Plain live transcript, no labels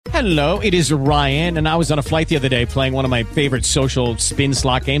Hello, it is Ryan, and I was on a flight the other day playing one of my favorite social spin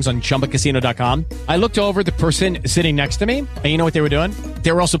slot games on ChumbaCasino.com. I looked over at the person sitting next to me, and you know what they were doing?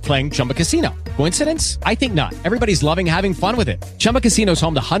 They were also playing Chumba Casino. Coincidence? I think not. Everybody's loving having fun with it. Chumba Casino is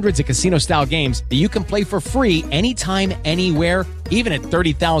home to hundreds of casino-style games that you can play for free anytime, anywhere, even at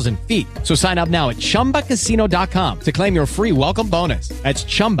 30,000 feet. So sign up now at ChumbaCasino.com to claim your free welcome bonus. That's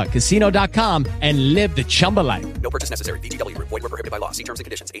ChumbaCasino.com and live the Chumba life. No purchase necessary. VGW. Void where prohibited by law. See terms and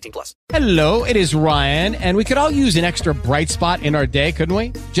conditions. 18+. Hello, it is Ryan, and we could all use an extra bright spot in our day, couldn't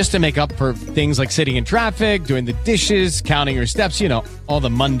we? Just to make up for things like sitting in traffic, doing the dishes, counting your steps, you know, all the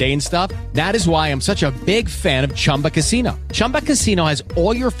mundane stuff. That is why I'm such a big fan of Chumba Casino. Chumba Casino has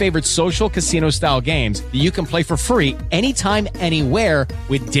all your favorite social casino-style games that you can play for free anytime, anywhere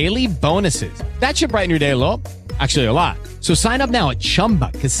with daily bonuses. That should brighten your day a little. Actually, a lot. So sign up now at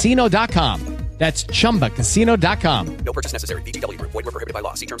ChumbaCasino.com. That's ChumbaCasino.com. No purchase necessary. VGW. Void where prohibited by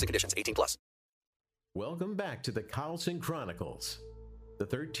law. See terms and conditions. 18+. Welcome back to the Carlson Chronicles. The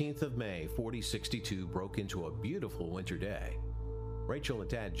 13th of May, 4062 broke into a beautiful winter day. Rachel and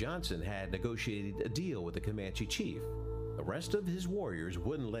Tad Johnson had negotiated a deal with the Comanche chief. The rest of his warriors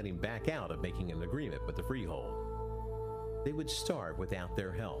wouldn't let him back out of making an agreement with the Freehold. They would starve without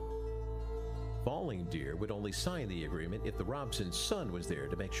their help. Falling Deer would only sign the agreement if the Robson's son was there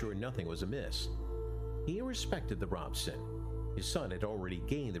to make sure nothing was amiss. He respected the Robson. His son had already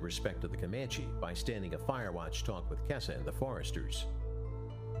gained the respect of the Comanche by standing a firewatch talk with Cassy and the foresters.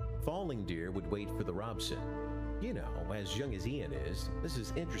 Falling Deer would wait for the Robson. You know, as young as Ian is, this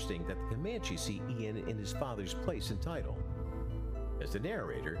is interesting that the Comanche see Ian in his father's place and title. As the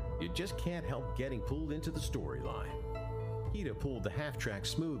narrator, you just can't help getting pulled into the storyline. Ida pulled the half-track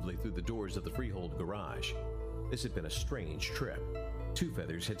smoothly through the doors of the Freehold garage. This had been a strange trip. Two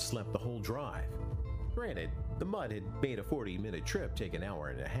Feathers had slept the whole drive. Granted, the Mud had made a 40-minute trip take an hour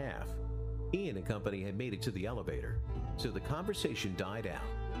and a half. Ian and company had made it to the elevator, so the conversation died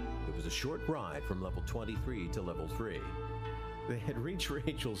out. It was a short ride from level 23 to level 3. They had reached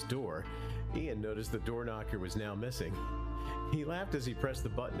Rachel's door. Ian noticed the door knocker was now missing. He laughed as he pressed the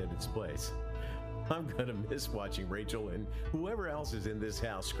button in its place. I'm gonna miss watching Rachel and whoever else is in this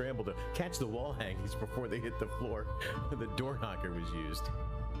house scramble to catch the wall hangings before they hit the floor when the door knocker was used.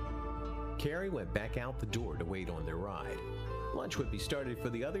 Carrie went back out the door to wait on their ride. Lunch would be started for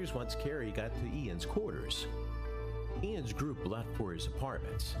the others once Carrie got to Ian's quarters. Ian's group left for his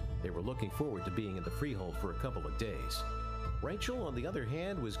apartments. They were looking forward to being in the Freehold for a couple of days. Rachel, on the other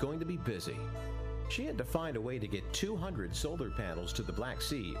hand, was going to be busy. She had to find a way to get 200 solar panels to the Black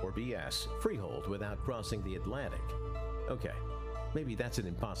Sea, or BS, Freehold without crossing the Atlantic. Okay, maybe that's an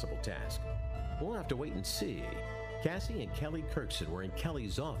impossible task. We'll have to wait and see. Cassy and Kelly Kirkson were in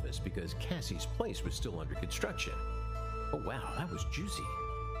Kelly's office because Cassy's place was still under construction. Oh wow, that was juicy.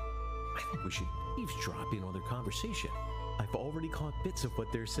 I think we should eavesdrop in on their conversation. I've already caught bits of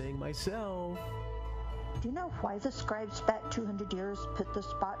what they're saying myself. Do you know why the Scribes back 200 years picked this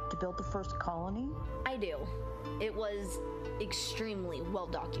spot to build the first colony? I do. It was extremely well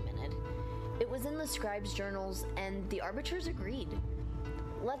documented. It was in the Scribes' journals, and the arbiters agreed.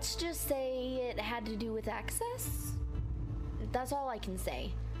 Let's just say it had to do with access? That's all I can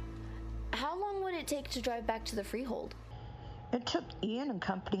say. How long would it take to drive back to the Freehold? It took Ian and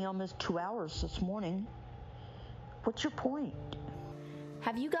company almost 2 hours this morning. What's your point?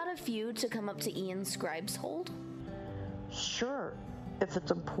 Have you got a few to come up to Ian's Scribe's hold? Sure, if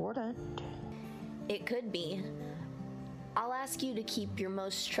it's important. It could be. I'll ask you to keep your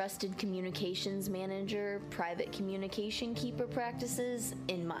most trusted communications manager, private communication keeper practices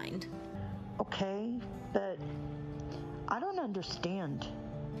in mind. Okay, but I don't understand.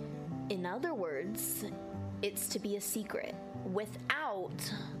 In other words, it's to be a secret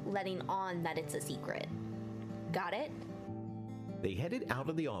without letting on that it's a secret. Got it? They headed out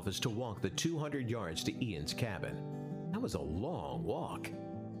of the office to walk the 200 yards to Ian's cabin. That was a long walk.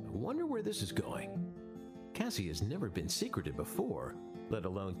 I wonder where this is going. Cassy has never been secreted before, let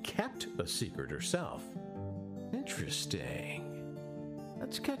alone kept a secret herself. Interesting.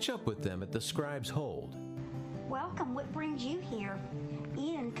 Let's catch up with them at the Scribe's hold. Welcome. What brings you here?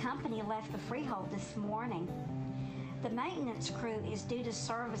 Ian and company left the Freehold this morning. The maintenance crew is due to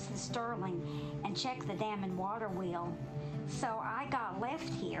service the Sterling and check the dam and water wheel. So I got left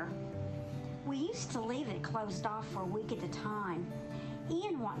here. We used to leave it closed off for a week at a time.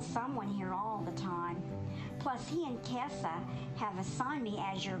 Ian wants someone here all the time. Plus, he and Cassy have assigned me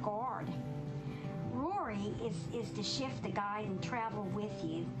as your guard. Rory is to shift the guide and travel with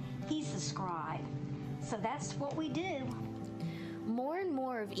you. He's the scribe. So that's what we do. More and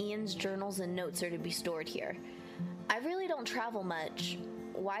more of Ian's journals and notes are to be stored here. I really don't travel much.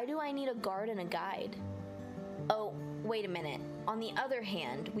 why do I need a guard and a guide? Oh, wait a minute. On the other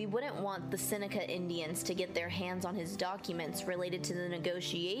hand, we wouldn't want the Seneca Indians to get their hands on his documents related to the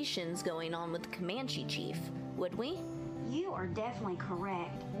negotiations going on with the Comanche chief, would we? You are definitely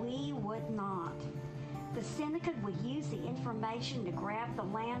correct. We would not. The Seneca would use the information to grab the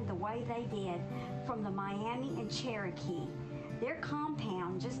land the way they did from the Miami and Cherokee. Their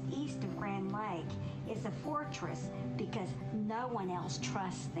compound just east of Grand Lake is a fortress because no one else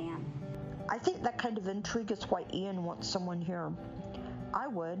trusts them. I think that kind of intrigue is why Ian wants someone here. I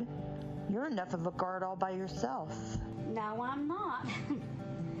would. You're enough of a guard all by yourself. No, I'm not.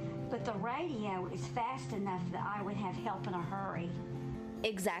 But the radio is fast enough that I would have help in a hurry.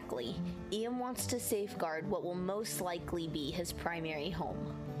 Exactly. Ian wants to safeguard what will most likely be his primary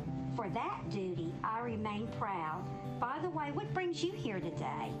home. For that duty, I remain proud. By the way, what brings you here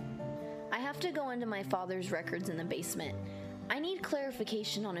today? I have to go into my father's records in the basement. I need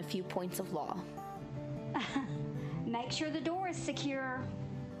clarification on a few points of law. Make sure the door is secure.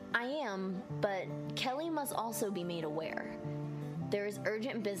 I am, but Kelly must also be made aware. There is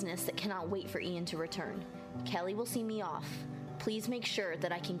urgent business that cannot wait for Ian to return. Kelly will see me off. Please make sure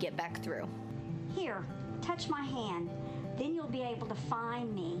that I can get back through. Here, touch my hand. Then you'll be able to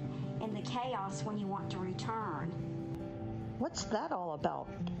find me in the chaos when you want to return. What's that all about?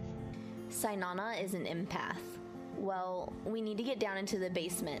 Sainana is an empath. Well, we need to get down into the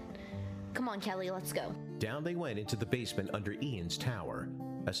basement. Come on, Kelly, let's go. Down they went into the basement under Ian's tower.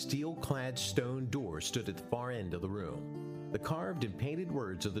 A steel-clad stone door stood at the far end of the room. The carved and painted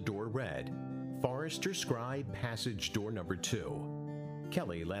words of the door read, Forester Scribe Passage Door Number 2.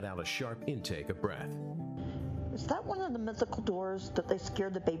 Kelly let out a sharp intake of breath. Is that one of the mythical doors that they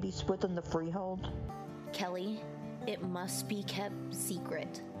scared the babies with in the Freehold? Kelly, it must be kept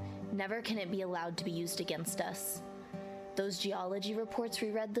secret. Never can it be allowed to be used against us. Those geology reports we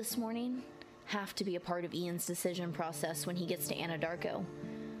read this morning have to be a part of Ian's decision process when he gets to Anadarko.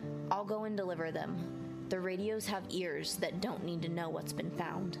 I'll go and deliver them. The radios have ears that don't need to know what's been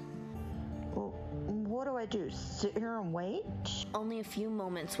found. Well, what do I do? Sit here and wait? Only a few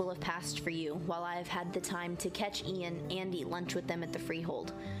moments will have passed for you while I have had the time to catch Ian and eat lunch with them at the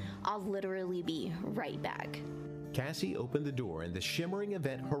Freehold. I'll literally be right back. Cassy opened the door and the shimmering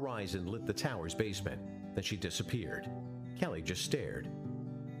event horizon lit the tower's basement. Then she disappeared. Kelly just stared.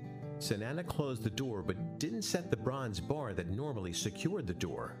 Sainana closed the door but didn't set the bronze bar that normally secured the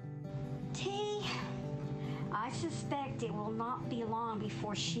door. Tea? I suspect it will not be long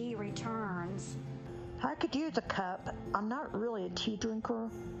before she returns. I could use a cup. I'm not really a tea drinker.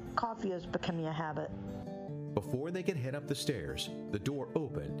 Coffee is becoming a habit. Before they could head up the stairs, the door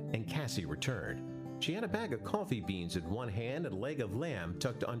opened and Cassy returned. She had a bag of coffee beans in one hand and a leg of lamb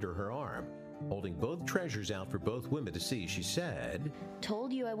tucked under her arm. Holding both treasures out for both women to see, she said,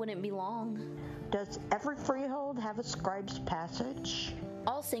 Told you I wouldn't be long. Does every freehold have a scribe's passage?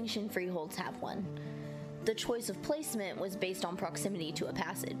 All sanctioned freeholds have one. The choice of placement was based on proximity to a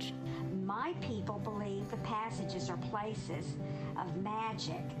passage. My people believe the passages are places of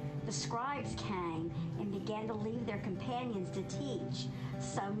magic. The scribes came and began to leave their companions to teach.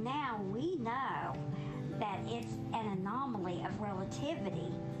 So now we know that it's an anomaly of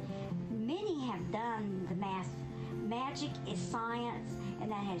relativity. Many have done the math. Magic is science,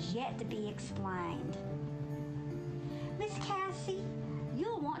 and that has yet to be explained. Miss Cassy,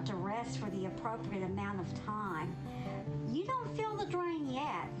 you'll want to rest for the appropriate amount of time. You don't feel the drain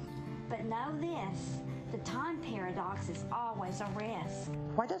yet, but know this, the time paradox is always a risk.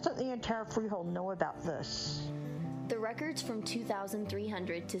 Why doesn't the entire freehold know about this? The records from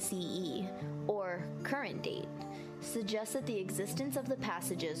 2300 to CE, or current date, suggest that the existence of the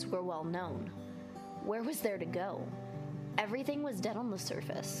passages were well known. Where was there to go? Everything was dead on the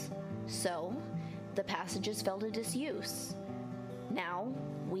surface. So, the passages fell to disuse. Now,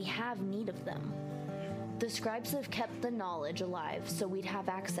 we have need of them. The scribes have kept the knowledge alive so we'd have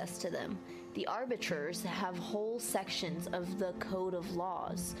access to them. The arbiters have whole sections of the Code of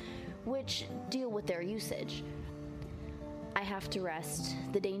Laws, which deal with their usage. I have to rest.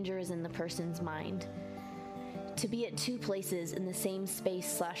 The danger is in the person's mind. To be at two places in the same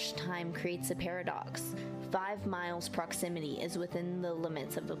space/time creates a paradox. 5 miles proximity is within the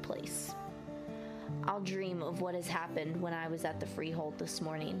limits of the place. I'll dream of what has happened when I was at the Freehold this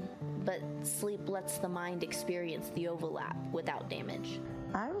morning, but sleep lets the mind experience the overlap without damage.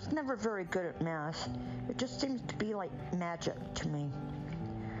 I was never very good at math. It just seems to be like magic to me.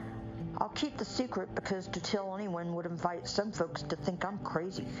 I'll keep the secret because to tell anyone would invite some folks to think I'm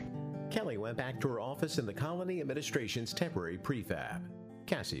crazy. Kelly went back to her office in the colony administration's temporary prefab.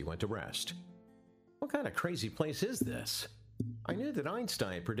 Cassy went to rest. What kind of crazy place is this? I knew that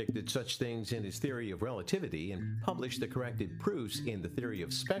Einstein predicted such things in his theory of relativity and published the corrected proofs in the theory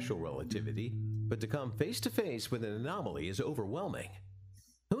of special relativity, but to come face to face with an anomaly is overwhelming.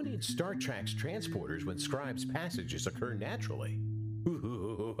 Who needs Star Trek's transporters when Scribe's passages occur naturally?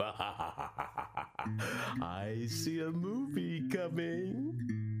 I see a movie coming.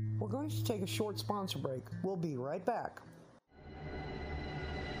 We're going to take a short sponsor break. We'll be right back.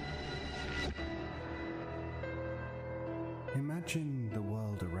 Imagine the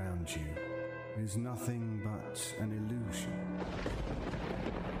world around you is nothing but an illusion.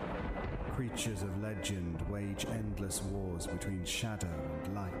 Creatures of legend wage endless wars between shadow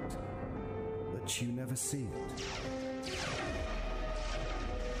and light, but you never see it.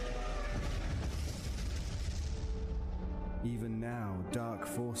 Even now, dark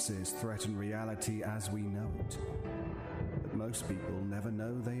forces threaten reality as we know it, but most people never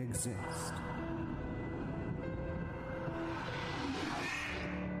know they exist.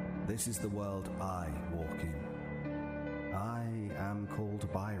 This is the world I walk in. I am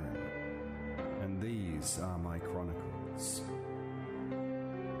called Byron, and these are my chronicles.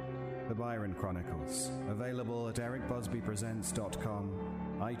 The Byron Chronicles, available at ericbusbypresents.com,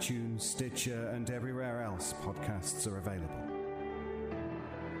 iTunes, Stitcher, and everywhere else podcasts are available.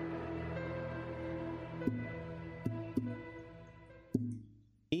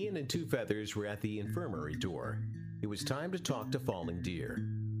 Ian and Two Feathers were at the infirmary door. It was time to talk to Falling Deer.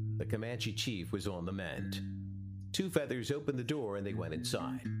 The Comanche chief was on the mend. Two Feathers opened the door and they went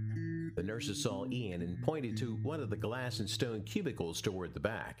inside. The nurses saw Ian and pointed to one of the glass and stone cubicles toward the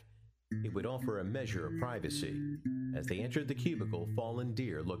back. It would offer a measure of privacy. As they entered the cubicle, Fallen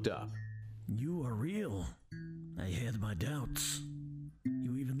Deer looked up. You are real. I had my doubts.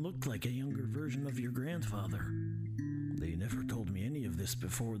 You even looked like a younger version of your grandfather. They never told me any of this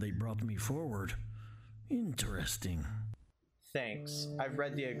before they brought me forward. Interesting. Thanks. I've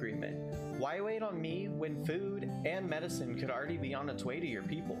read the agreement. Why wait on me when food and medicine could already be on its way to your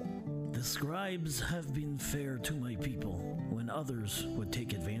people? The scribes have been fair to my people when others would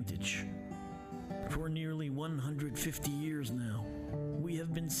take advantage. For nearly 150 years now, we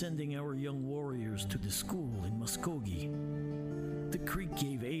have been sending our young warriors to the school in Muskogee. The creek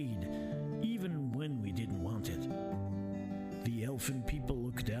gave aid, even when we didn't want it. The elfin people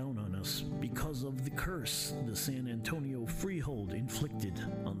look down on us because of the curse the San Antonio Freehold inflicted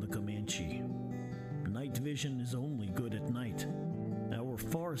on the Comanche. Night vision is only good at night. Our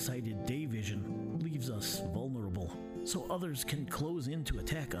far-sighted day vision leaves us vulnerable, so others can close in to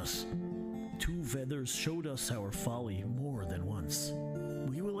attack us. Two Feathers showed us our folly more than once.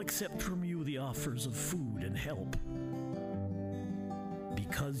 We will accept from you the offers of food and help.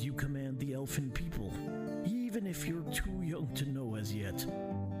 Because you command the elfin people, even if you're too young to know as yet.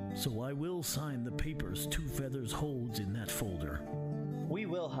 So I will sign the papers Two Feathers holds in that folder. We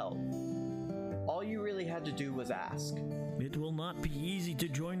will help. All you really had to do was ask. It will not be easy to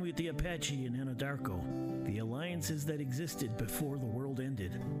join with the Apache in Anadarko. The alliances that existed before the world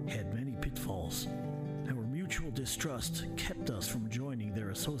ended had many pitfalls. Our mutual distrust kept us from joining their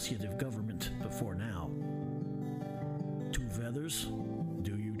associative government before now. Two Feathers,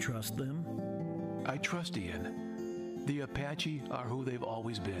 do you trust them? I trust Ian. The Apache are who they've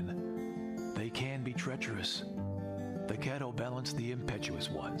always been. They can be treacherous. The cattle balance the impetuous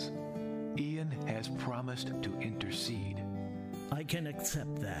ones. Ian has promised to intercede. I can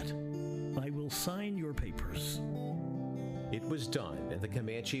accept that. I will sign your papers. It was done, and the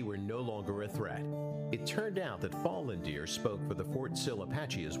Comanche were no longer a threat. It turned out that Fallen Deer spoke for the Fort Sill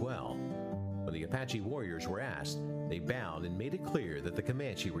Apache as well. When the Apache warriors were asked, they bowed and made it clear that the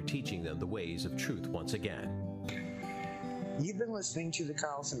Comanche were teaching them the ways of truth once again. You've been listening to the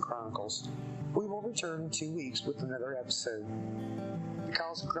Carlson Chronicles. We will return in 2 weeks with another episode. The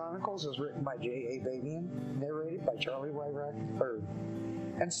Carlson Chronicles was written by J.A. Babian, narrated by Charlie Wyrack Bird,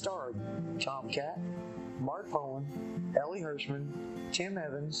 and starred Tom Cat, Mark Poland, Ellie Hirschman, Tim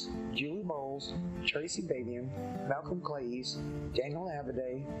Evans, Julie Bowles, Tracy Babian, Malcolm Clays, Daniel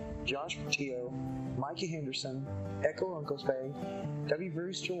Abiday, Josh Portillo, Micah Henderson, Echo Unclespay, W.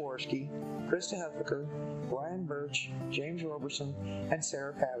 Bruce Jaworski, Krista Huffaker, Ryan Birch, James Roberson, and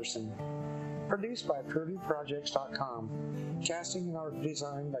Sarah Patterson. Produced by PurdueProjects.com. Casting and art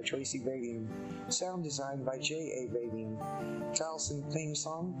design by Tracy Babian. Sound design by J.A. Babian. Carlson theme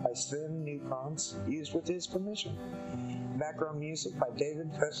song by Sven Newkrantz, used with his permission. Background music by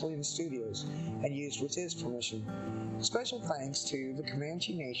David Feslian Studios, and used with his permission. Special thanks to the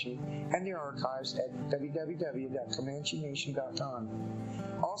Comanche Nation and the archives at www.comanchenation.com,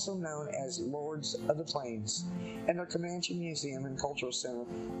 also known as Lords of the Plains, and the Comanche Museum and Cultural Center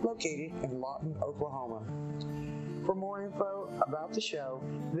located in Lawton, Oklahoma. For more info about the show,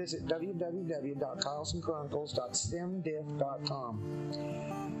 visit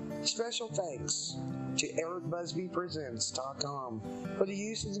www.carlsonchronicles.stemdiff.com. Special thanks to EricBusbyPresents.com for the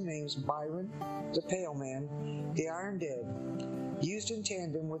use of the names Byron, the Pale Man, the Iron Dead, used in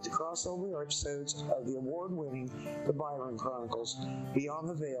tandem with the crossover episodes of the award-winning The Byron Chronicles, Beyond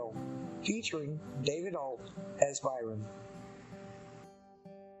the Veil, featuring David Alt as Byron.